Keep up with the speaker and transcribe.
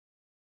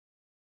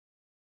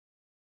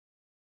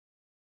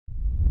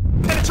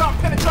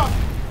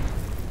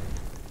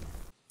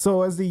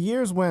So as the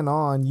years went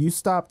on, you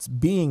stopped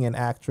being an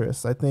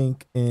actress. I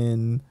think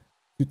in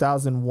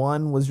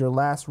 2001 was your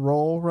last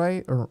role,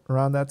 right? Or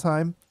around that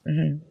time.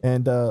 Mm-hmm.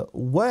 And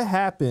what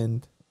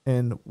happened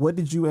and what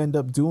did you end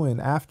up doing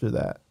after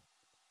that?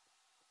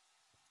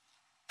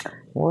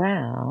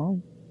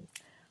 Well,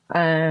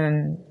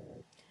 I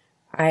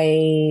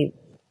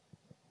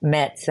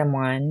met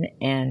someone,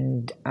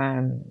 and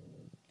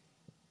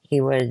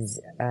he was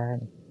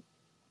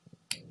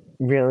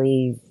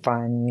really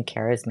fun,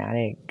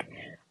 charismatic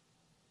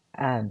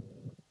um,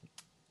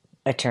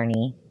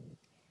 attorney.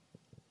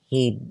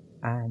 He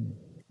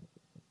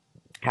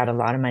had a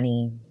lot of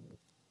money.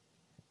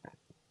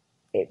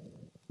 It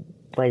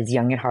was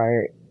young at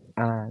heart.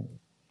 I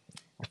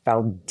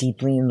fell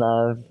deeply in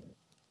love.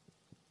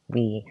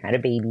 We had a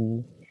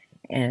baby,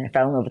 and I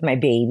fell in love with my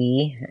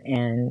baby,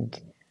 and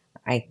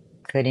I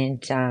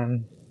couldn't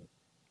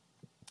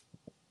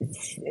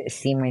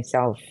see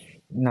myself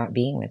not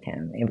being with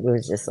him. It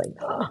was just like,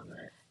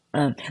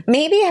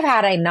 maybe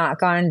had I not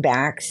gone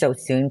back so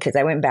soon, because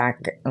I went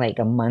back like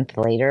a month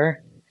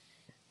later,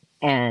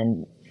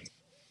 and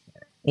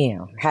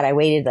had I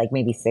waited like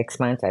maybe 6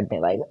 months, I'd be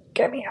like,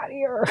 get me out of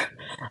here.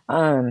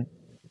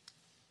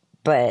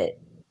 But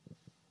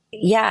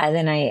yeah,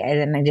 then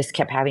I just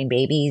kept having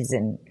babies,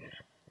 and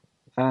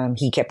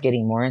he kept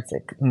getting more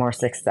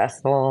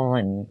successful,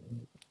 and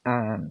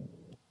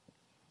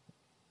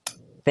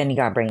then he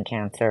got brain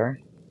cancer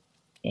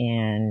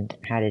and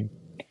had to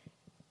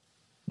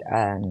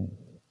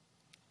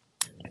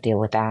deal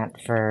with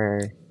that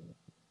for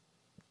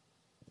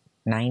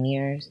 9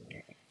 years,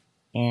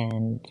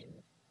 and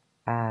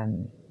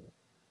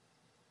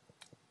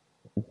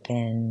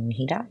then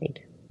he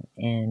died,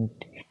 and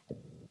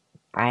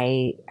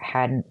I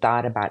hadn't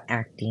thought about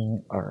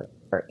acting or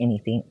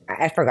anything.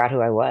 I forgot who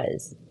I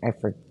was. I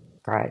forgot.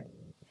 I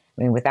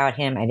mean, without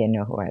him, I didn't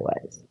know who I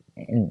was.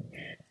 And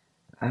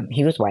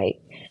he was white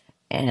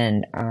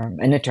and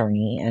an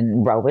attorney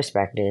and well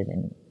respected.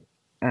 And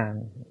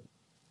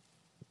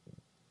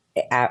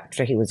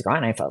after he was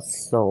gone, I felt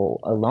so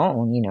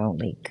alone.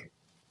 Like,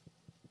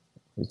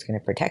 who's going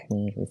to protect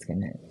me? Who's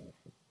going to?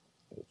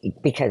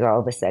 Because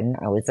all of a sudden,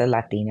 I was a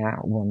Latina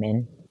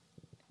woman.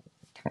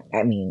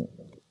 I mean,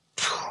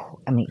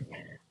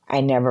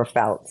 I never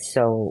felt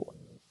so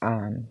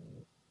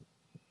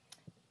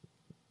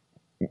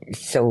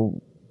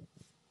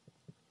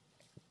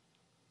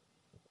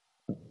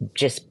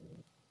just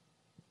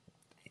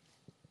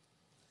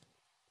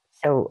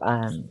so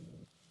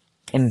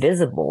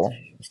invisible,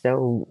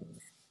 so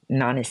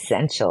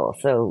non-essential.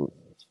 So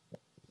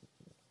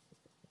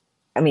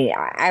I mean,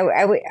 I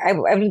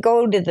would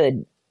go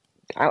to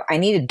I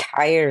needed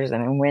tires,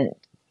 and I went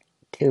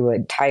to a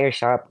tire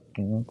shop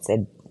and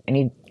said, I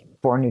need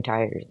 4 new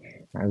tires.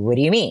 What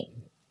do you mean?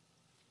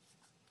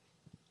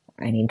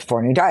 I need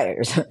 4 new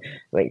tires.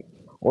 Like,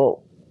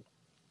 well,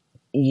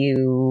 do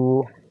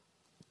you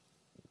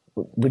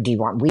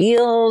want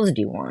wheels?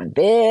 Do you want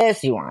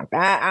this? Do you want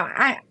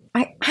that?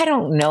 I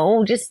don't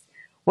know. Just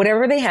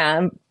whatever they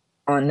have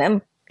on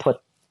them, put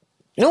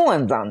new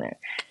ones on there.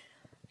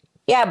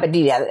 Yeah, but do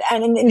you have,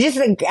 and just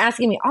like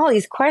asking me all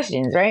these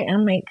questions, right? And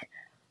I'm like,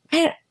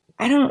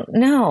 I don't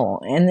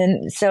know. And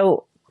then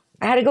so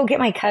I had to go get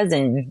my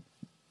cousin,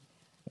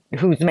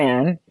 who's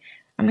man.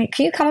 I'm like,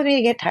 can you come with me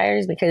to get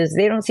tires? Because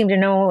they don't seem to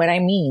know what I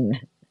mean.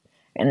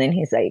 And then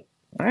he's like,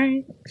 all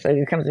right. So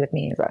he comes with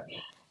me. He's like,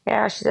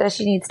 yeah, she says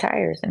she needs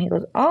tires. And he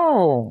goes,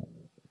 oh,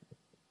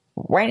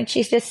 why didn't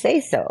she just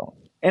say so?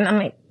 And I'm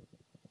like,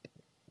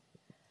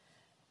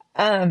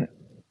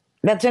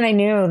 that's when I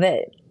knew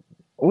that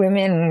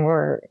women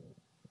were,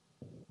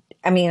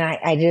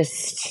 I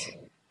just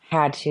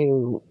had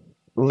to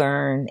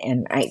learn.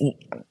 And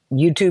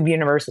YouTube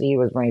University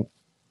was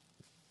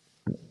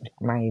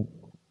my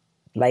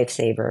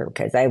lifesaver,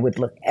 because I would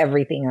look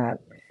everything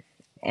up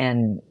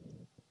and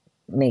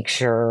make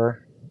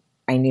sure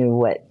I knew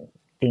what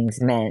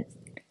things meant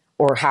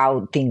or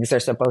how things are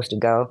supposed to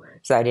go,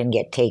 so I didn't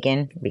get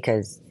taken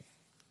because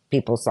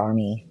people saw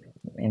me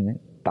and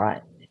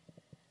thought,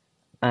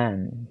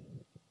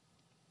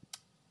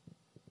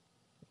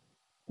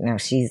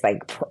 she's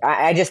like,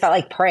 I just felt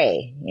like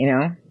prey,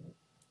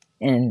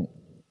 and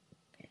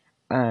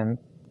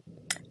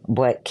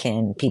what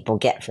can people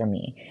get from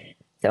me?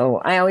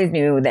 So I always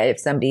knew that if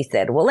somebody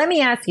said, well, let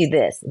me ask you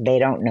this, they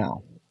don't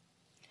know.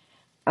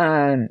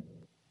 And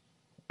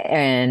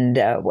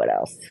what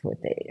else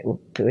what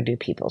do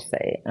people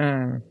say?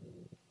 I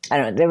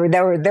don't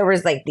know. There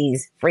was like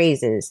these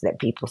phrases that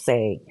people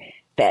say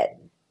that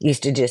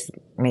used to just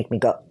make me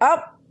go,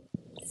 oh,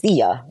 see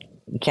ya.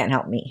 You can't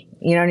help me.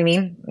 You know what I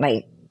mean?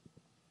 Like,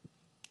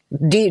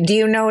 do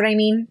you know what I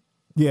mean?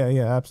 Yeah,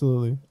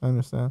 absolutely. I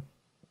understand.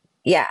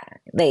 Yeah,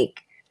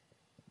 like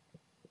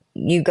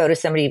you go to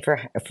somebody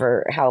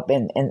for help,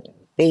 and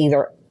they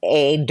either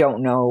A,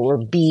 don't know, or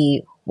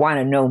B, want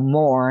to know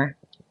more,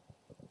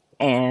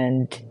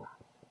 and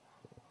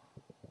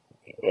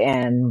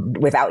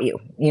without you,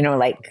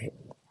 like,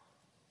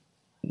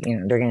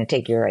 they're going to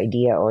take your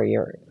idea or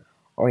your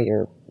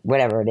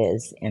whatever it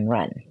is and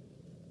run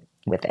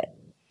with it.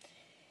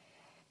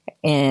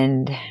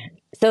 And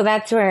so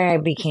that's where I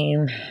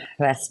became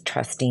less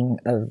trusting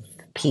of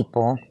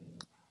people,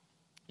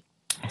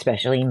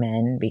 especially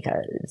men,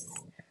 because,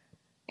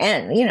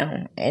 and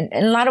and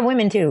a lot of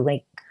women too.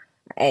 Like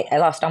I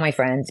lost all my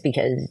friends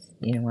because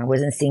I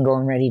wasn't single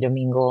and ready to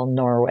mingle,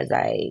 nor was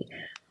I.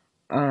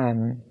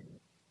 Um,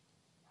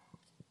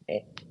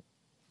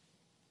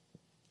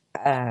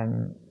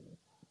 um,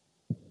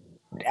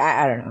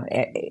 I don't know.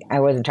 I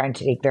wasn't trying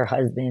to take their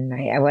husband.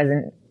 I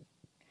wasn't.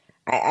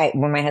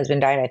 When my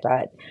husband died, I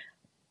thought,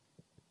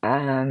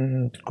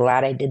 I'm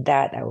glad I did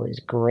that. That was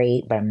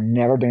great, but I'm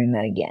never doing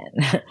that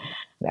again.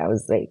 That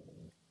was like,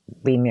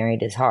 being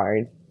married is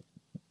hard.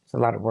 It's a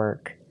lot of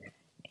work,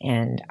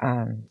 and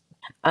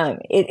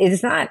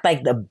it's not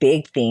like the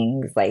big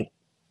things like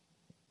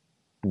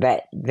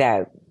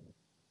that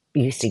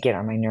used to get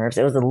on my nerves.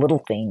 It was the little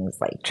things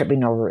like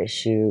tripping over his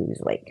shoes,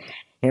 like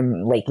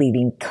him like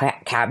leaving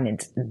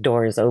cabinet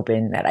doors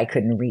open that I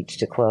couldn't reach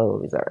to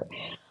close,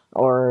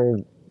 or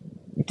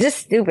just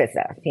stupid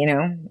stuff,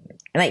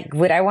 Like,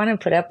 would I want to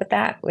put up with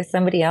that with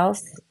somebody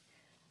else?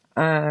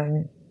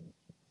 Um,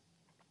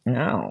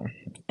 no.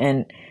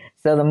 And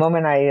so the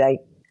moment I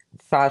like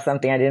saw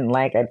something I didn't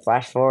like, I'd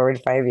flash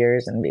forward 5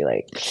 years and be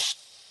like,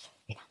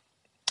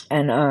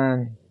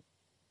 and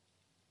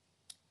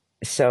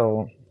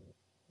so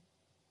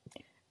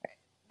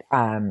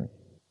um,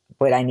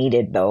 what I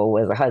needed though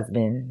was a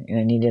husband, and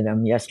I needed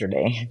him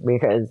yesterday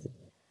because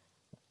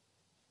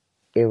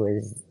it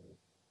was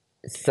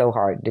so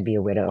hard to be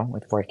a widow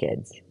with 4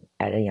 kids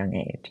at a young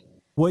age.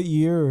 What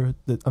year?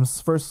 I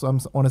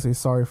want to say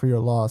sorry for your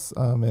loss.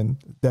 And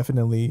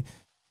definitely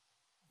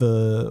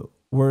the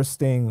worst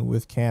thing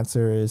with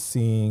cancer is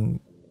seeing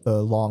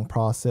the long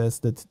process,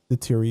 the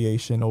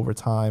deterioration over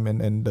time,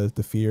 and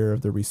the fear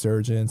of the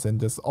resurgence,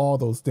 and just all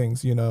those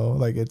things.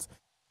 Like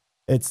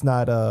it's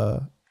not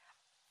a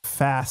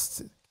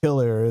fast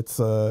killer. It's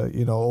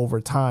over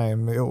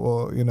time it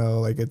will,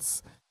 like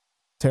it's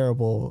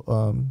terrible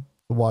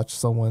to watch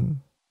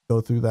someone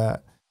go through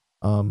that.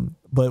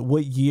 But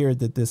what year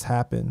did this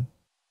happen?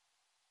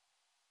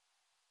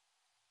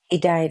 He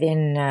died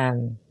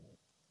in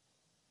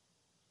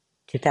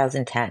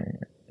 2010.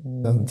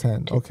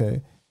 2010.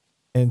 Okay.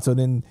 And so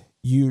then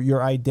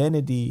your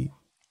identity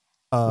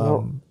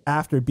Well,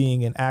 after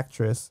being an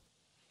actress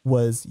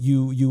was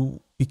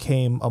you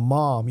became a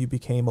mom, you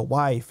became a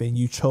wife, and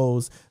you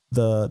chose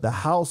the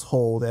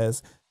household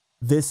as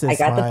this I is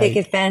got the my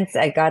picket fence.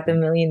 I got the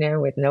millionaire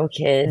with no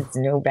kids,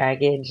 no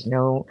baggage,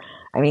 no.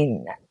 I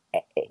mean,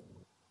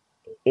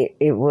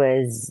 it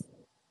was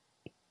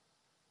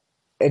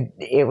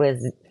it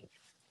was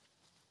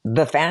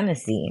the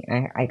fantasy.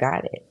 I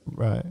got it.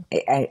 right.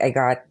 I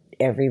got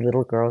every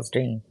little girl's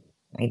dream.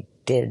 I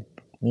did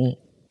me,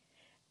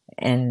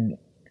 and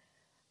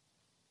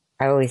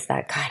I always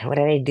thought, God, what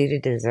did I do to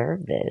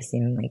deserve this?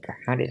 Like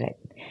how did I?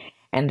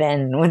 And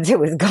then once it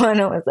was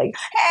gone, I was like,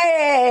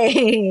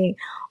 hey,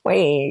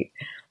 wait.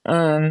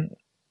 Um,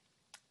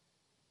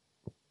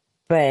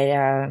 but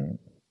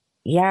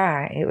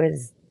yeah,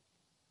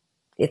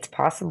 it's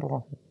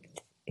possible.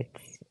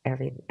 It's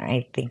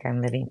I think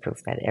I'm living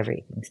proof that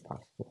everything's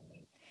possible.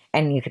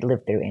 And you could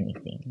live through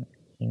anything,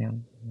 you know.